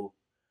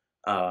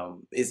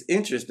it's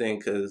interesting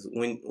because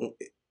when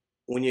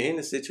you're in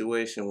a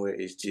situation where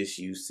it's just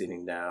you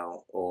sitting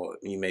down, or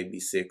you may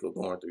be sick or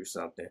going through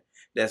something,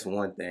 that's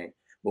one thing.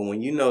 But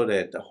when you know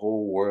that the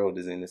whole world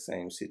is in the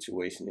same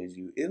situation as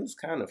you, it was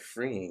kind of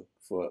freeing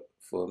for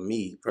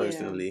me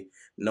personally,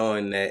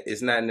 knowing that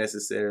it's not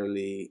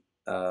necessarily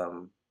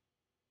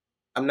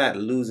I'm not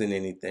losing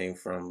anything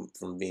from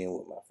being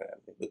with my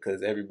family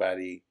because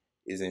everybody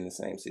is in the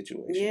same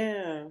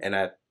situation. And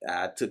I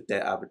took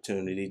that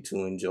opportunity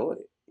to enjoy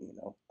it.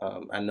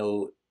 I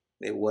know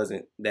it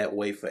wasn't that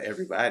way for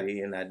everybody,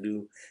 and I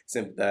do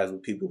sympathize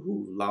with people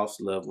who lost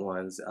loved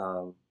ones,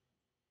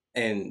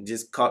 and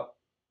just caught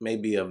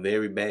maybe a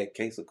very bad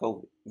case of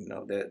COVID.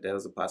 That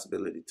was a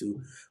possibility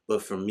too.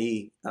 But for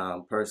me,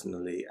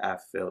 personally, I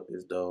felt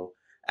as though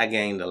I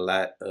gained a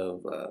lot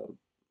of.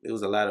 It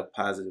was a lot of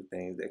positive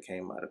things that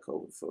came out of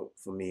COVID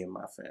for me and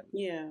my family.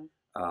 Yeah.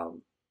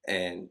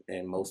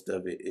 And most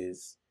of it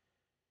is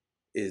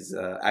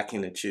I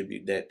can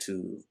attribute that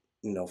to,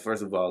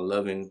 first of all,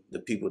 loving the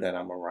people that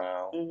I'm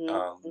around,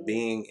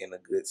 being in a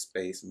good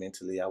space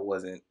mentally.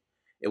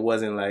 It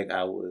wasn't like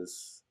I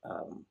was,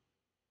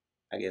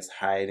 I guess,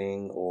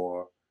 hiding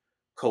or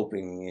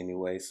coping in any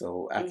way.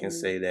 So I can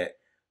say that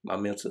my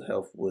mental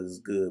health was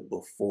good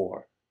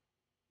before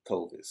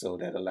COVID, so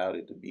that allowed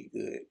it to be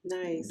good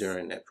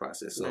during that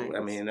process. So I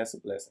mean, that's a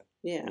blessing.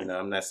 Yeah.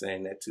 I'm not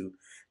saying that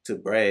to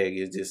brag.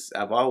 It's just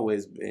I've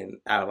always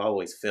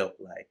felt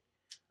like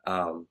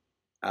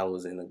I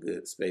was in a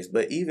good space.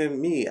 But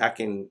even me, I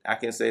can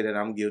say that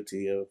I'm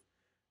guilty of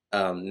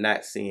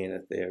not seeing a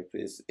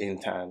therapist in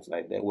times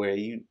like that, where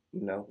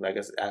like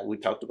I said, we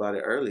talked about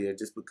it earlier.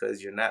 Just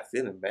because you're not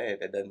feeling bad,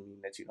 that doesn't mean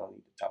that you don't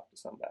need to talk to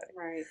somebody.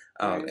 Right.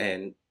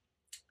 And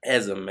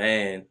as a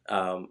man,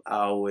 I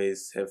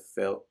always have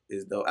felt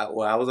as though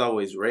I was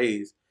always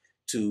raised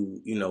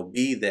to,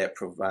 be that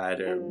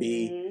provider,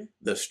 be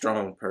the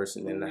strong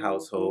person in the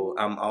household.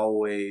 I'm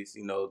always,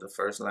 the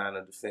first line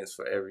of defense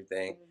for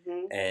everything.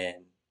 And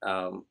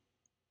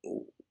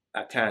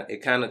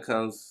it kind of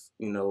comes,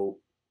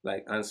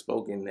 like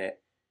unspoken, that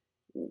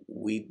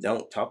we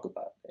don't talk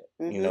about that.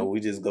 We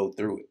just go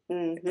through it.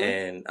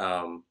 And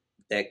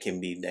that can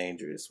be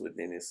dangerous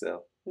within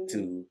itself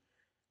to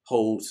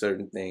hold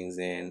certain things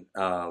in,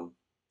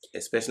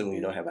 especially when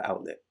you don't have an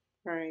outlet.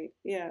 Right.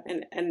 Yeah.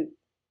 And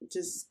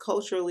just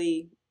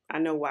culturally, I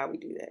know why we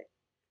do that.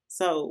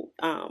 So,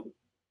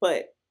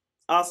 but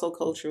also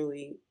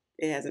culturally,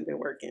 it hasn't been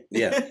working.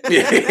 Yeah.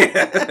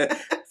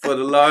 For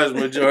the large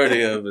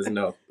majority of us,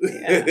 no.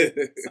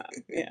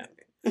 Yeah.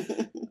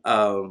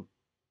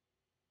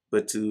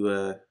 But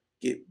to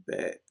get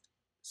back,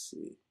 let's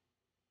see.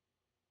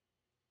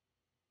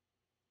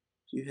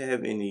 Do you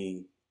have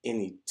any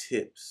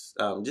tips,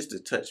 just to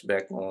touch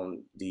back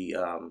on the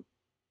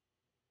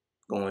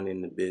going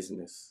into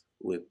business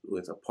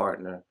with a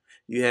partner?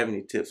 Do you have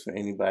any tips for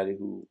anybody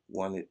who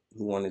wanted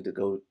to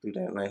go through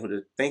that line, who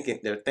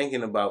they're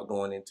thinking about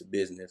going into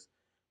business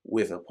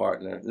with a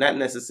partner, not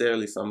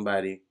necessarily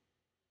somebody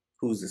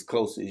who's as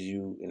close as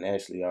you and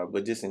Ashley are,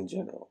 but just in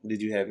general?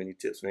 Did you have any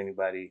tips for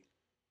anybody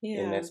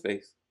in that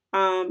space?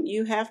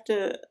 You have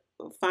to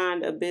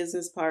find a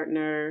business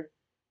partner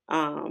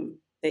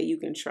that you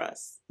can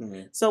trust.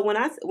 So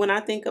when I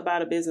think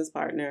about a business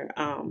partner,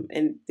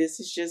 and this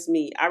is just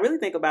me, I really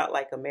think about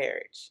like a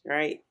marriage,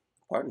 right?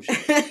 Partnership.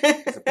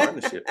 It's a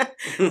partnership.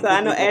 So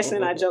I know Ashley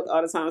and I joke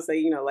all the time and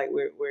say, like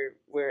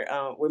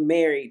we're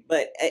married,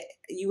 but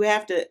you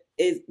have to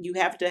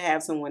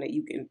have someone that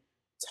you can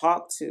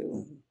talk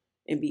to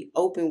and be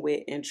open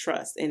with and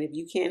trust. And if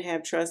you can't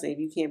have trust, and if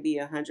you can't be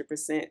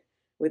 100%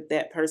 with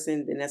that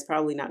person, then that's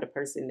probably not the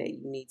person that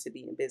you need to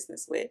be in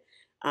business with.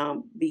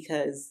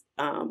 Because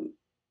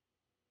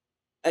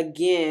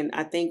again,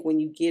 I think when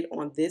you get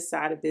on this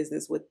side of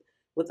business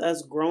with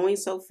us growing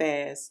so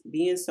fast,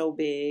 being so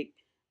big,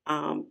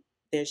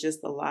 there's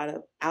just a lot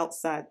of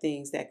outside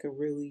things that could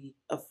really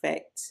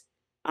affect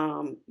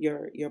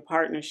your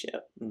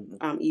partnership,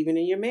 even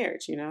in your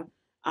marriage,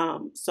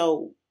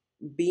 so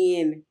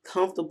being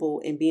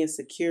comfortable and being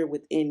secure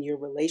within your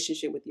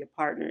relationship with your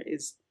partner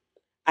is,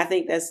 I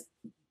think that's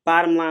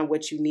bottom line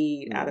what you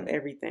need out of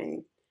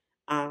everything.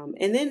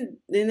 And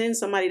then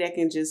somebody that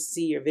can just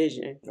see your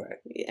vision. Right.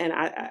 And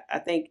I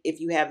think if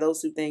you have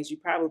those two things, you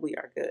probably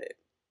are good.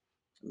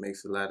 It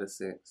makes a lot of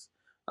sense.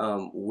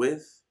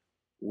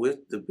 With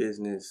the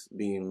business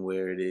being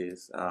where it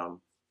is,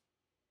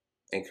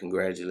 and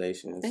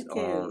congratulations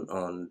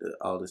on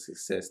all the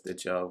success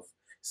that y'all have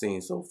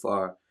seen so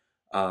far.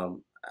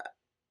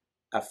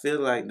 I feel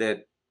like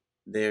that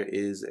there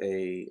is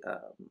a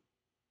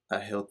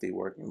healthy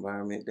work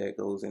environment that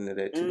goes into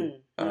that too.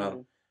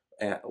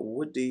 And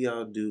what do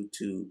y'all do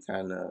to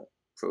kind of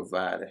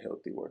provide a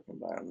healthy work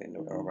environment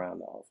around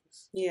the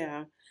office?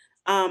 Yeah.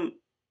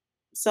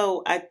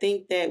 So I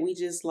think that we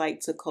just like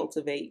to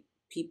cultivate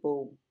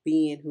people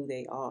being who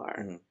they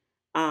are.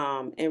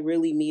 And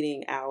really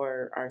meeting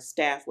our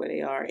staff where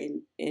they are,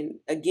 and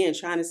again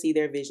trying to see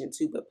their vision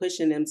too, but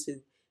pushing them to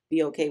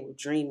be okay with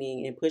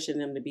dreaming and pushing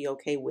them to be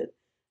okay with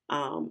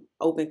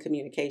open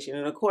communication.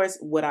 And of course,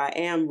 what I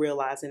am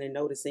realizing and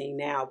noticing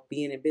now,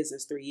 being in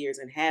business 3 years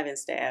and having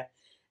staff,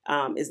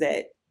 is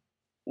that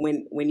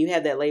when you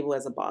have that label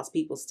as a boss,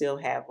 people still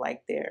have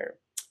like their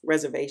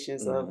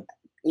reservations of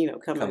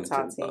coming and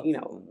talk to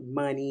you,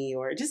 money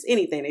or just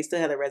anything. They still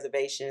have their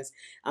reservations,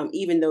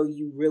 even though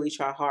you really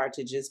try hard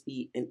to just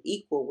be an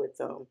equal with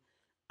them.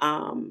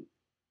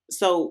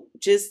 So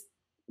just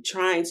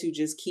trying to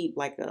just keep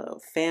like a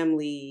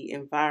family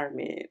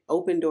environment,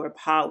 open door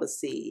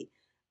policy.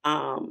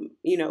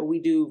 We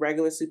do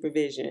regular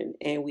supervision,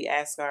 and we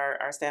ask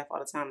our staff all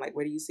the time, like,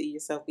 where do you see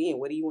yourself being?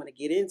 What do you want to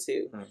get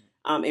into?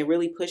 And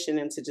really pushing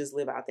them to just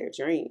live out their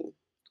dream.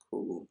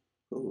 Cool.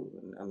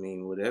 I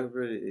mean,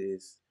 whatever it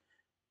is,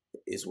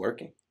 it's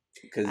working.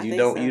 Because I you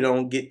think so.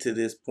 don't get to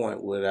this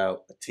point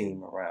without a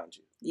team around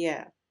you.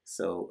 Yeah.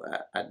 So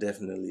I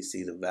definitely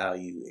see the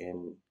value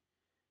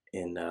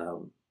in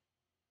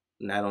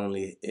not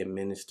only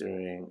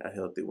administering a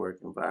healthy work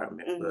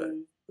environment, but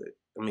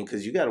I mean,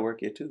 because you got to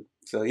work here too.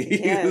 So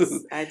yes,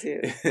 I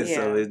do. Yeah.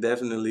 So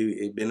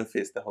it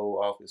benefits the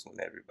whole office when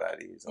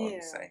everybody is on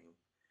the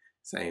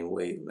same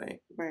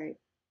wavelength. Right.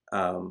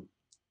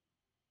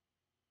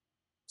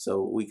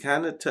 So we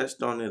kind of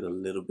touched on it a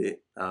little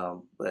bit,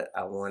 but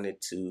I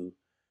wanted to.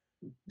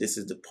 This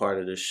is the part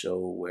of the show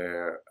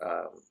where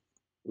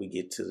we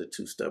get to the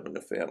too stubborn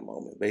to fail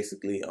moment.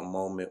 Basically, a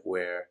moment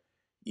where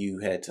you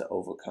had to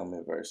overcome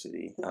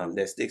adversity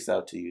that sticks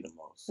out to you the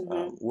most.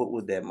 What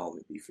would that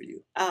moment be for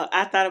you?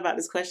 I thought about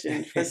this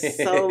question for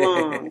so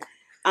long.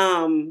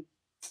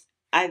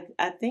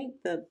 I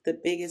think the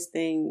biggest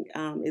thing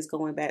is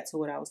going back to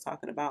what I was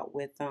talking about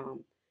with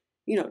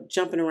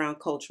jumping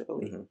around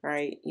culturally,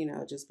 right?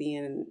 Just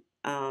being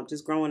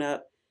just growing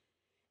up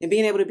and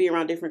being able to be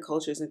around different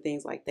cultures and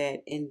things like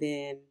that, and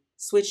then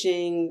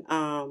switching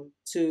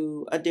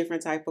to a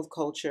different type of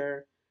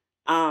culture.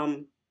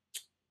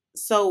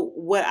 So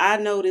what I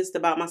noticed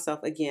about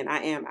myself, again,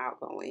 I am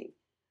outgoing,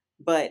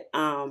 but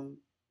I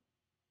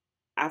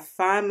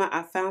found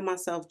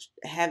myself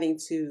having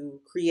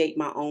to create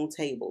my own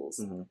tables,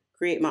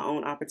 create my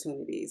own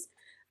opportunities.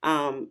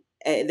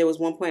 There was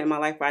one point in my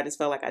life where I just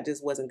felt like I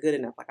just wasn't good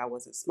enough. Like I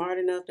wasn't smart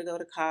enough to go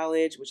to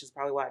college, which is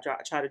probably why I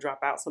tried to drop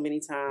out so many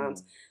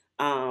times.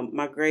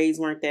 My grades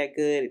weren't that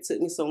good. It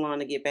took me so long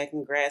to get back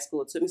in grad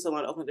school. It took me so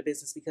long to open the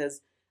business because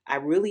I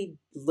really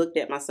looked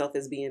at myself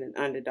as being an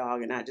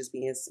underdog and not just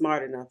being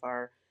smart enough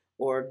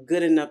or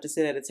good enough to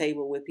sit at a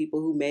table with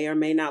people who may or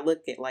may not look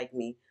like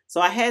me.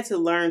 So I had to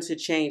learn to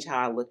change how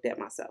I looked at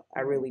myself. I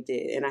really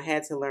did. And I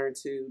had to learn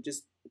to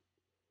just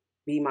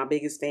be my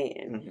biggest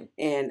fan.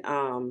 And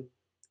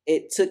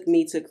it took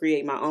me to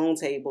create my own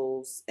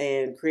tables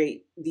and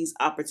create these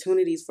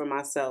opportunities for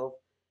myself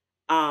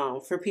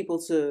for people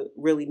to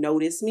really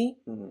notice me.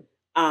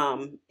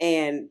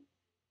 And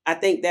I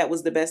think that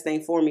was the best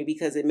thing for me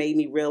because it made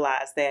me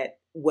realize that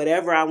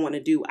whatever I want to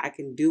do, I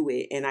can do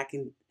it, and I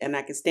can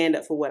stand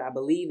up for what I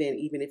believe in,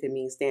 even if it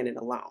means standing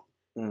alone.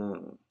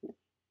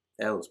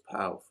 That was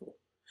powerful.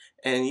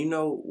 And you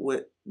know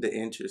what the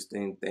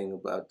interesting thing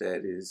about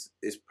that is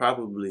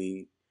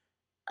probably,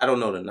 I don't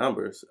know the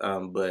numbers,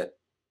 but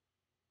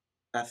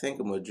I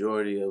think a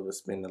majority of us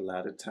spend a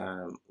lot of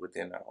time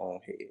within our own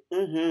head.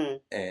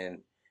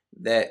 And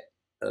that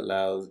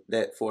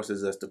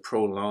forces us to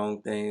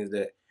prolong things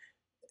that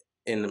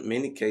in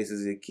many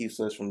cases it keeps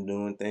us from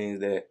doing things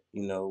that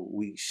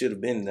we should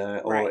have been done,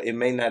 or it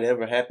may not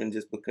ever happen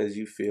just because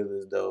you feel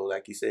as though,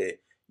 like you said,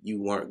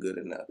 you weren't good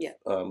enough.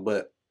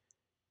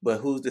 But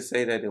who's to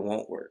say that it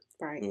won't work?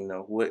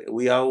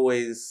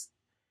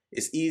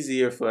 It's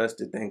easier for us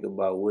to think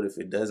about what if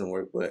it doesn't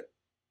work, but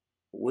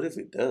what if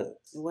it does?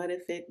 What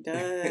if it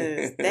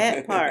does?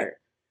 That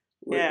part.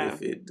 What if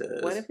it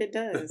does? What if it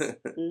does?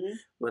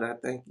 But I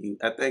thank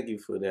you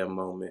for that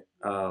moment.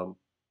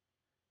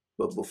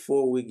 But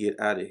before we get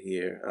out of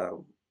here,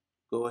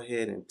 go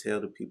ahead and tell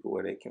the people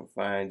where they can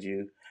find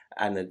you.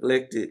 I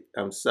neglected.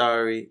 I'm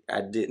sorry.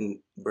 I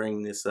didn't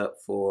bring this up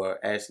for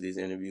Ashley's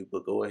interview,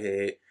 but go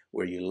ahead.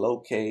 Where you're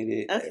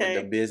located,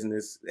 the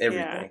business,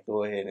 everything.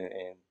 Go ahead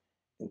and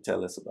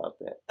tell us about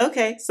that.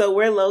 Okay, so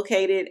we're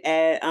located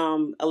at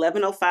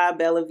 1105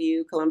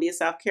 Bellevue, Columbia,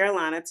 South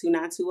Carolina,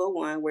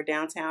 29201. We're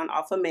downtown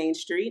off of Main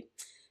Street.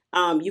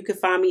 You can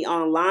find me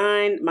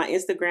online. My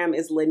Instagram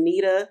is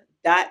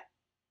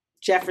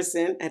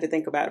Lanita.Jefferson. I had to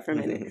think about it for a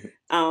minute.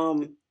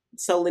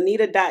 So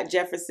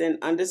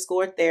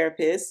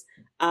Lanita.Jefferson_therapist.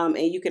 And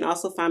you can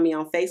also find me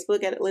on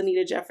Facebook at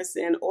Lanita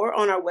Jefferson or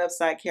on our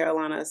website,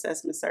 Carolina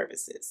Assessment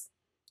Services.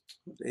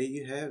 There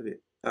you have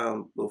it.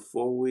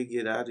 Before we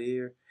get out of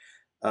here,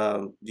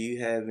 do you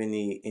have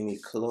any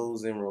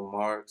closing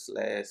remarks,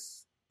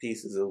 last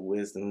pieces of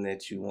wisdom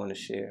that you want to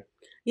share?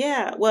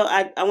 Yeah, well,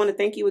 I want to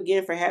thank you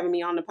again for having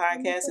me on the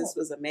podcast. This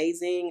was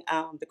amazing.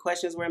 The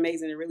questions were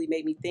amazing. It really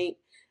made me think.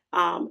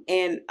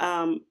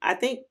 I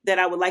think that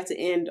I would like to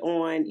end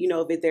on,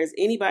 if there's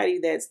anybody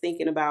that's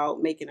thinking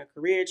about making a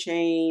career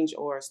change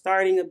or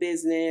starting a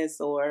business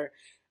or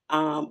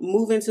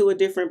moving to a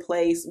different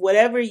place,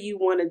 whatever you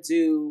want to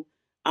do,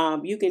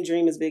 you can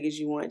dream as big as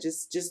you want.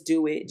 Just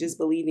do it. Just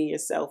believe in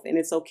yourself. And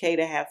it's okay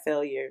to have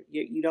failure.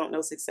 You don't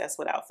know success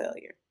without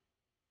failure.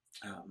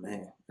 Oh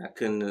man, I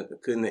couldn't have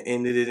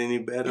ended it any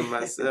better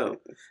myself.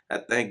 I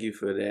thank you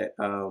for that.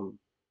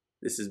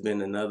 This has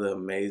been another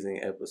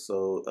amazing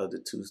episode of the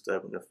Too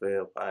Stubborn to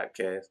Fail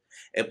podcast.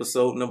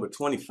 Episode number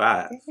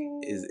 25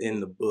 is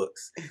in the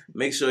books.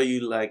 Make sure you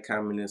like,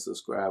 comment, and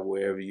subscribe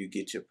wherever you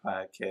get your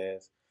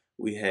podcast.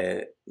 We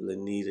had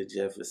Lanita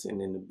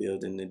Jefferson in the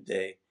building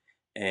today,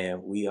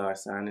 and we are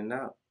signing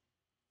out.